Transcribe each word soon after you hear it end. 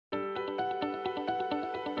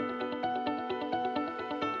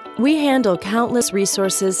We handle countless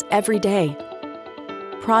resources every day.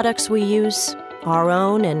 Products we use, our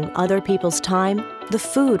own and other people's time, the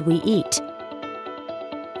food we eat.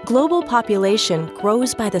 Global population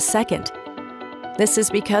grows by the second. This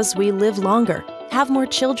is because we live longer, have more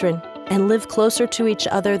children, and live closer to each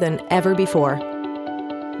other than ever before.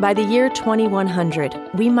 By the year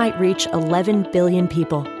 2100, we might reach 11 billion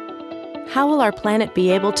people. How will our planet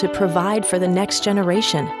be able to provide for the next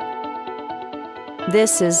generation?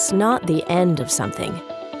 This is not the end of something.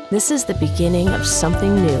 This is the beginning of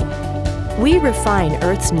something new. We refine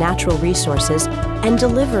Earth's natural resources and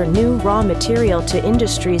deliver new raw material to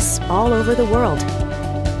industries all over the world.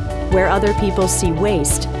 Where other people see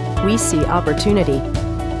waste, we see opportunity.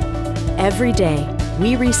 Every day,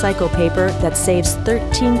 we recycle paper that saves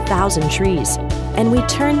 13,000 trees, and we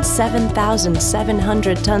turn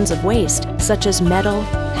 7,700 tons of waste, such as metal,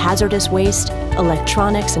 hazardous waste,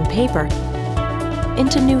 electronics, and paper,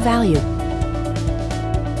 into new value.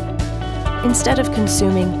 Instead of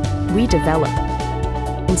consuming, we develop.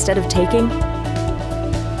 Instead of taking,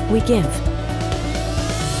 we give.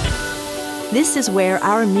 This is where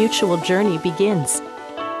our mutual journey begins.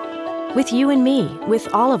 With you and me, with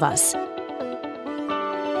all of us.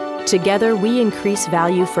 Together, we increase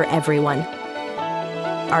value for everyone.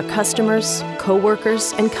 Our customers,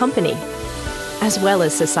 co-workers, and company, as well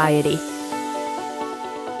as society.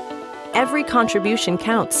 Every contribution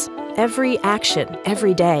counts, every action,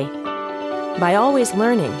 every day. By always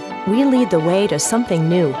learning, we lead the way to something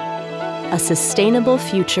new, a sustainable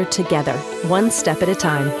future together, one step at a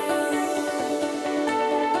time.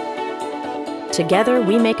 Together,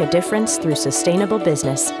 we make a difference through sustainable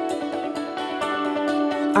business.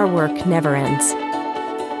 Our work never ends.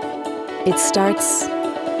 It starts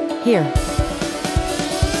here.